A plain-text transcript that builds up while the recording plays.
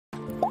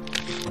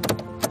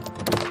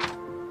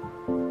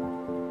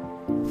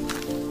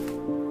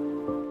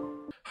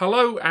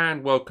Hello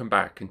and welcome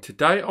back, and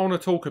today I want to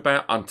talk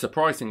about,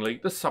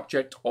 unsurprisingly, the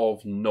subject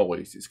of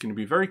noise. It's going to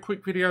be a very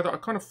quick video that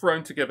I've kind of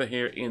thrown together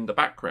here in the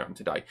background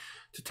today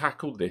to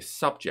tackle this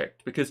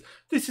subject, because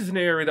this is an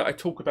area that I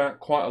talk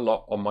about quite a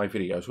lot on my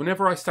videos.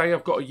 Whenever I say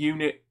I've got a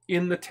unit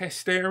in the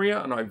test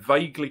area and I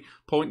vaguely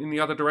point in the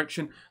other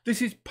direction,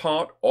 this is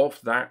part of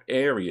that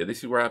area. This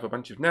is where I have a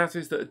bunch of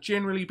NASs that are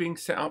generally being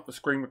set up for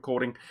screen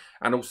recording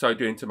and also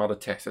doing some other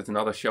tests. There's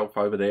another shelf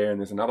over there and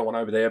there's another one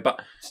over there,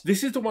 but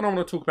this is the one I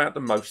want to talk about the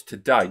most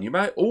today. You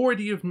may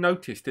already have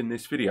noticed in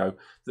this video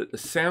that the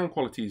sound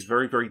quality is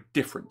very, very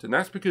different, and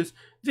that's because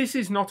this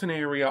is not an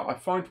area I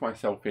find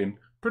myself in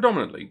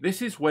predominantly.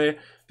 This is where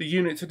the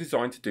units are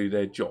designed to do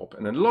their job.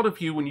 And a lot of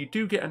you, when you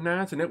do get a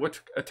NAS, a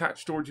network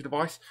attached storage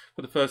device,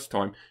 for the first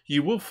time,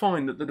 you will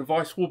find that the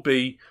device will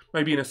be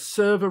maybe in a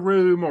server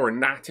room or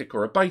an attic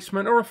or a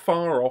basement or a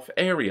far off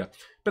area.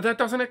 But that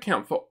doesn't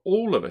account for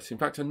all of us. In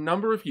fact, a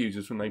number of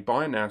users, when they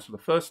buy a NAS for the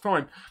first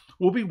time,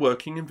 will be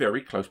working in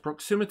very close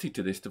proximity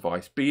to this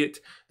device, be it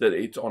that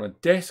it's on a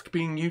desk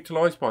being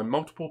utilized by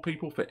multiple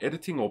people for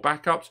editing or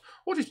backups,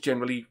 or just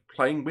generally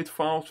playing with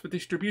files for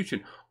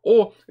distribution,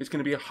 or it's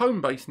going to be a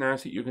home-based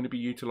NAS that you're going to be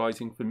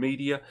utilizing for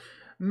media,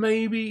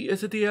 maybe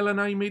as a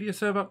DLNA media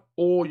server,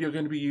 or you're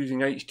going to be using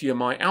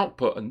HDMI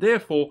output, and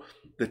therefore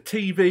the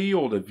TV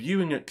or the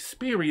viewing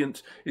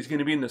experience is going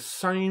to be in the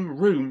same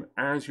room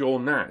as your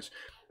NAS.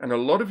 And a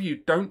lot of you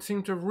don't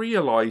seem to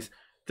realize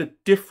the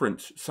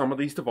difference some of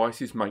these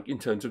devices make in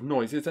terms of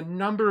noise. There's a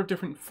number of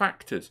different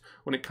factors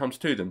when it comes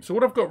to them. So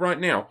what I've got right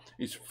now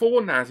is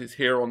 4 NASs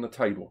here on the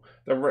table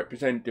that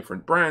represent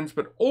different brands,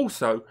 but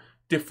also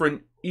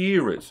different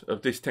eras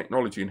of this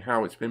technology and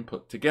how it's been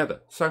put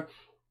together. So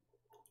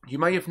you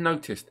may have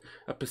noticed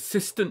a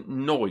persistent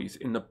noise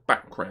in the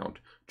background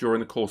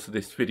during the course of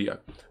this video.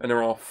 And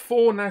there are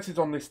 4 NASs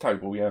on this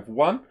table. We have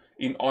one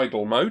in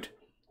idle mode.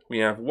 We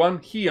have one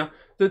here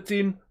that's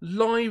in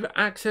live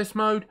access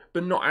mode,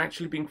 but not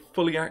actually being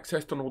fully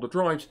accessed on all the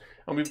drives.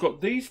 And we've got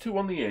these 2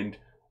 on the end,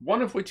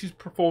 one of which is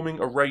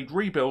performing a RAID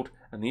rebuild,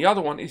 and the other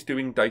one is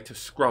doing data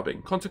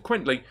scrubbing.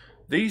 Consequently,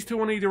 these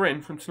 2 on either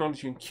end from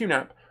Synology and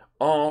QNAP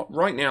are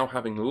right now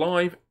having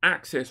live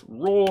access,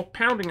 raw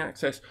pounding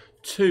access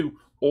to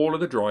all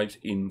of the drives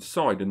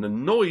inside. And the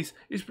noise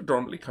is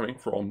predominantly coming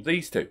from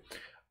these 2.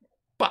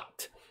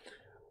 But,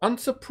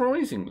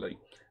 unsurprisingly,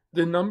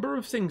 the number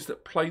of things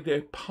that play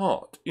their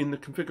part in the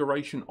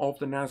configuration of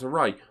the NAS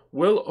array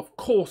will, of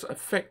course,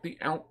 affect the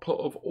output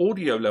of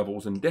audio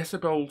levels and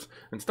decibels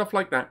and stuff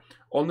like that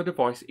on the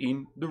device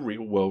in the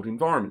real-world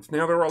environments.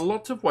 Now, there are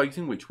lots of ways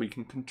in which we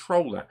can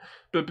control that.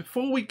 But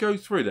before we go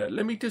through that,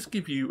 let me just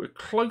give you a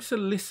closer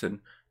listen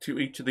to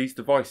each of these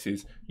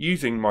devices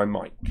using my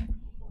mic.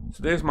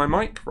 So there's my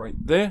mic right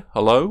there.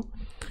 Hello.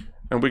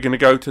 And we're going to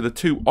go to the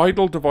 2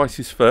 idle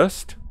devices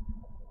first.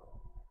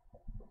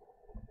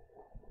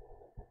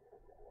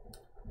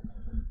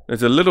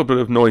 There's a little bit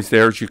of noise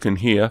there, as you can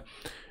hear.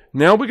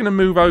 Now we're going to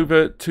move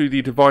over to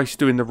the device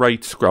doing the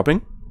RAID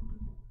scrubbing.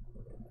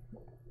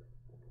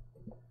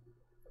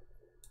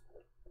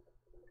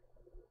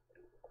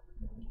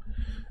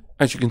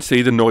 As you can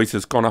see, the noise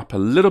has gone up a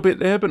little bit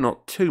there, but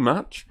not too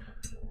much.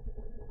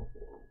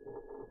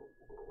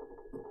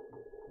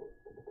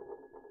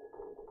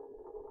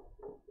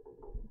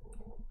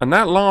 And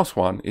that last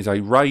one is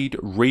a RAID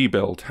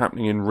rebuild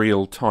happening in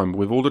real time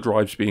with all the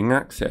drives being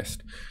accessed.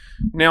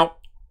 Now,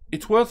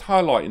 it's worth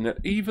highlighting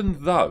that even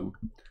though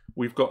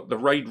we've got the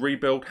RAID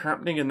rebuild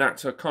happening, and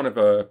that's a kind of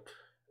a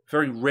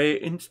very rare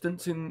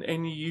instance in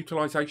any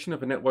utilization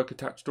of a network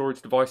attached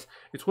storage device,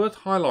 it's worth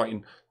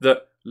highlighting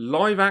that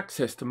live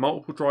access to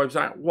multiple drives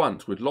at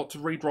once with lots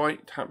of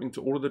read-write happening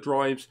to all of the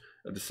drives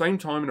at the same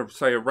time in,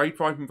 say, a RAID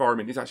drive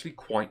environment is actually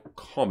quite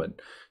common.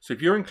 So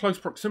if you're in close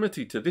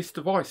proximity to this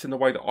device in the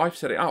way that I've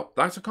set it up,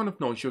 that's the kind of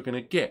noise you're going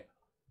to get.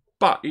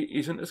 But it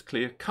isn't as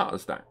clear-cut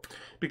as that,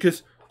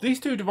 because these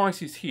 2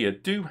 devices here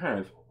do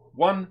have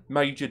one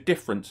major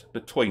difference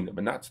between them,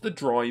 and that's the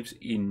drives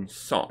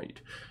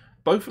inside.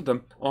 Both of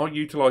them are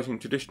utilizing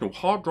traditional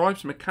hard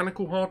drives,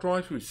 mechanical hard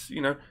drives with,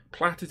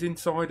 platters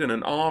inside and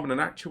an arm and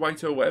an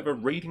actuator or whatever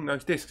reading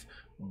those disks.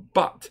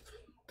 But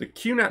the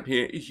QNAP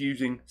here is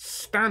using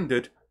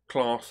standard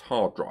class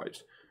hard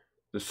drives.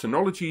 The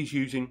Synology is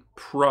using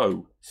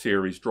Pro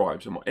series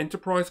drives, and more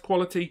enterprise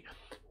quality,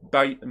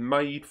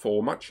 made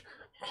for much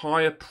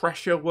higher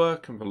pressure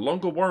work and for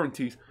longer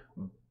warranties,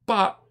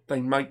 but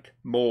they make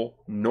more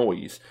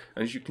noise.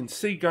 And as you can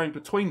see going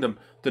between them,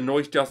 the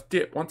noise just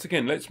dipped. Once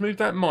again, let's move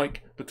that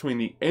mic between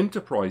the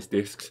enterprise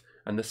discs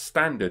and the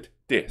standard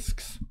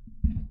discs.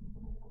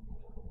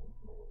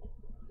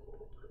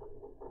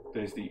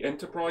 There's the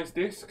enterprise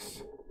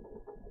discs.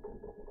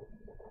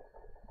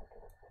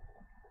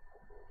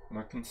 And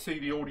I can see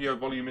the audio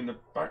volume in the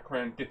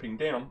background dipping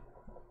down.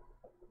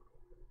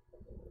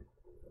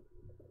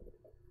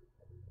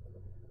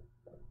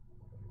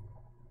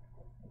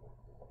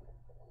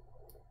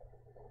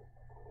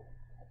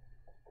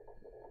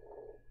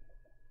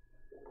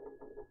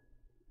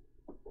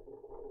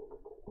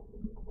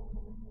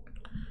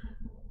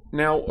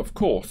 Now, of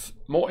course,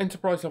 more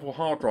enterprise level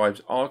hard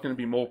drives are going to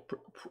be more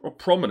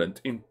prominent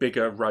in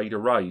bigger RAID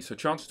arrays. So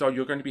chances are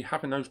you're going to be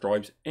having those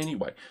drives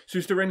anyway. So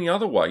is there any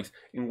other ways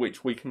in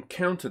which we can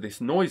counter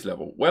this noise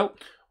level? Well,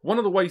 one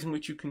of the ways in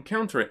which you can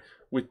counter it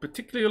with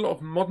particularly a lot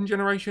of modern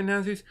generation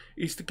NASs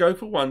is to go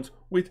for ones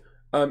with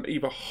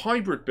either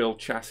hybrid build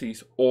chassis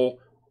or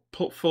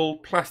full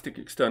plastic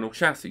external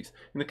chassis.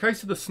 In the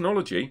case of the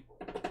Synology,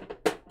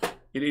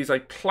 it is a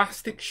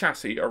plastic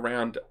chassis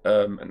around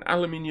an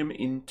aluminium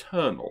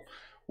internal,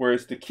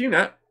 whereas the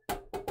QNAP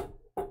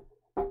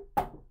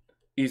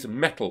is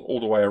metal all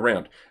the way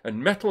around.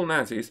 And metal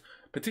NASs,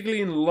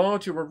 particularly in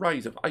larger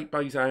arrays of 8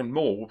 bays and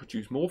more, will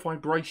produce more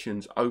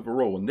vibrations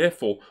overall and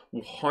therefore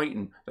will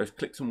heighten those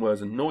clicks and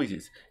whirs and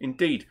noises.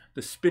 Indeed,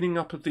 the spinning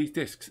up of these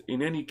disks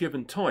in any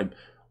given time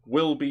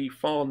will be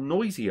far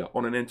noisier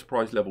on an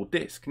enterprise level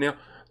disk. Now,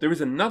 there is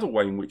another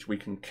way in which we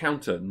can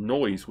counter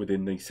noise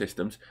within these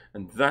systems,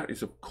 and that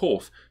is of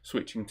course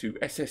switching to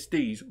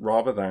SSDs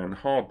rather than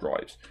hard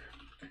drives.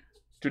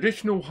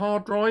 Traditional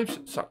hard drives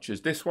such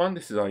as this one,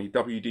 this is a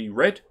WD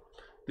Red.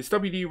 This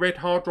WD Red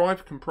hard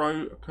drive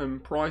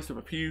comprised of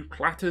a few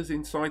platters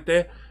inside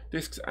there,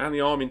 disks and the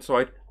ARM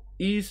inside,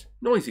 is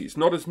noisy. It's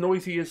not as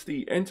noisy as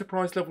the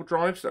enterprise level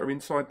drives that are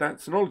inside that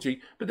Synology,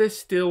 but they're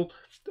still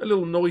a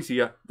little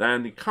noisier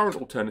than the current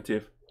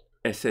alternative,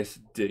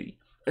 SSD.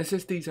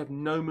 SSDs have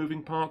no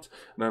moving parts,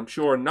 and I'm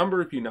sure a number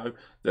of you know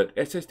that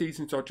SSDs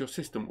inside your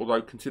system,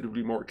 although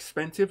considerably more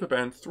expensive,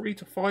 about 3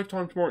 to 5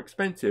 times more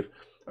expensive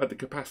at the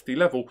capacity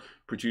level,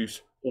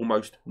 produce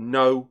almost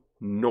no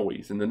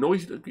noise. And the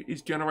noise that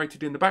is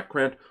generated in the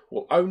background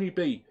will only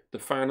be the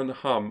fan and the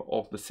hum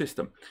of the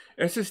system.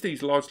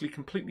 SSDs largely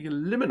completely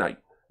eliminate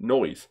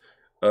noise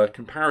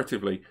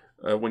comparatively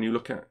when you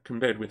look at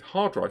compared with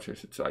hard drives, I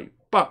should say.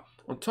 But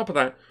on top of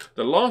that,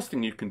 the last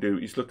thing you can do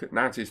is look at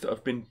NASs that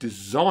have been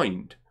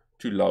designed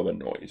to lower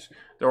noise.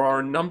 There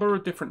are a number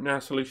of different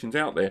NAS solutions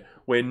out there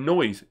where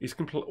noise is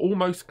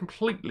almost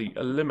completely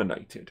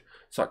eliminated,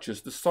 such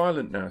as the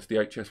silent NAS, the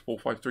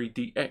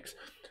HS453DX,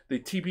 the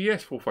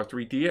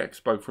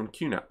TBS453DX, both from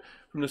QNAP.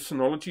 From the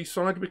Synology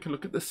side, we can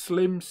look at the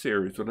Slim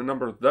series with a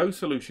number of those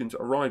solutions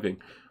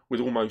arriving with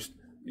almost,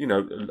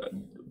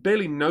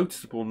 barely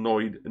noticeable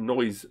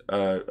noise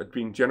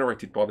being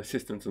generated by the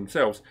systems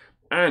themselves,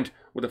 and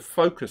with a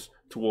focus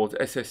towards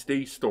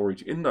SSD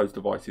storage in those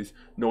devices,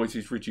 noise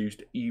is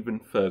reduced even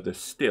further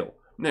still.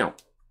 Now,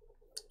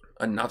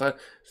 another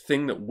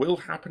thing that will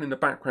happen in the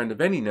background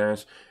of any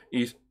NAS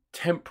is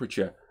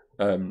temperature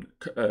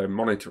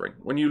monitoring.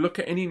 When you look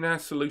at any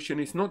NAS solution,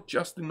 it's not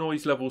just the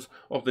noise levels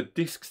of the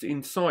disks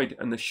inside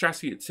and the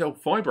chassis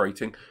itself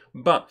vibrating,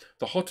 but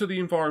the hotter the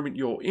environment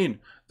you're in,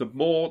 the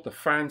more the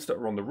fans that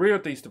are on the rear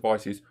of these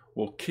devices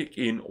will kick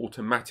in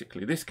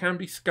automatically. This can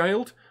be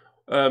scaled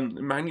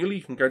manually.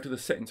 You can go to the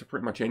settings of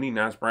pretty much any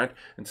NAS brand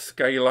and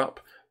scale up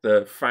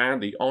the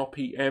fan, the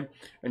RPM,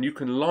 and you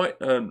can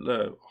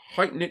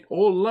heighten it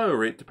or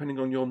lower it depending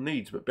on your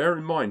needs. But bear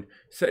in mind,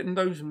 setting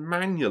those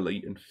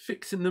manually and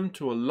fixing them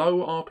to a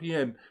low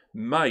RPM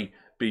may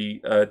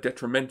be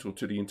detrimental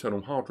to the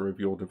internal hardware of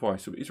your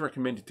device. So it is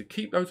recommended to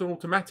keep those on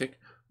automatic,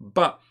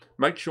 but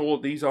make sure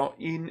these are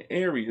in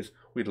areas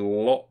with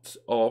lots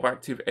of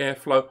active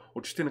airflow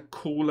or just in a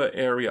cooler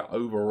area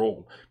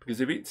overall. Because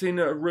if it's in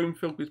a room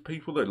filled with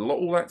people, that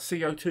all that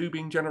CO2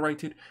 being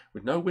generated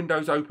with no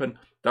windows open,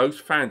 those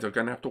fans are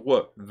going to have to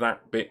work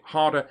that bit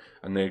harder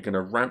and they're going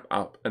to ramp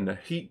up, and the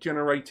heat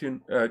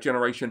generation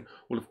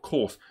will of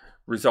course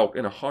result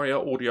in a higher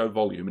audio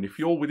volume. And if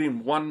you're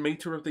within 1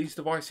 meter of these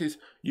devices,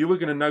 you are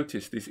going to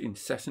notice this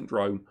incessant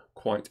drone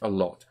quite a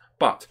lot.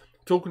 But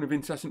talking of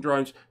incessant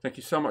drones, thank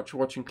you so much for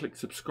watching. Click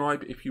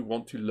subscribe if you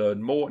want to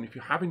learn more. And if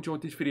you have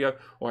enjoyed this video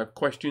or have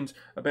questions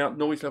about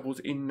noise levels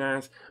in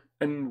NAS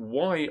and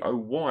why, oh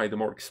why, the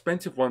more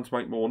expensive ones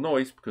make more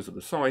noise because of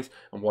the size,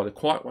 and why the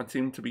quiet ones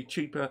seem to be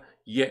cheaper,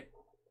 yet,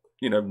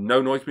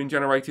 no noise being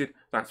generated,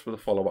 that's for the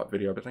follow-up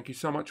video. But thank you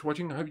so much for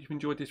watching. I hope you've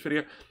enjoyed this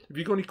video. If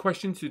you've got any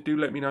questions, do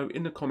let me know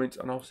in the comments,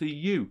 and I'll see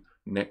you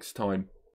next time.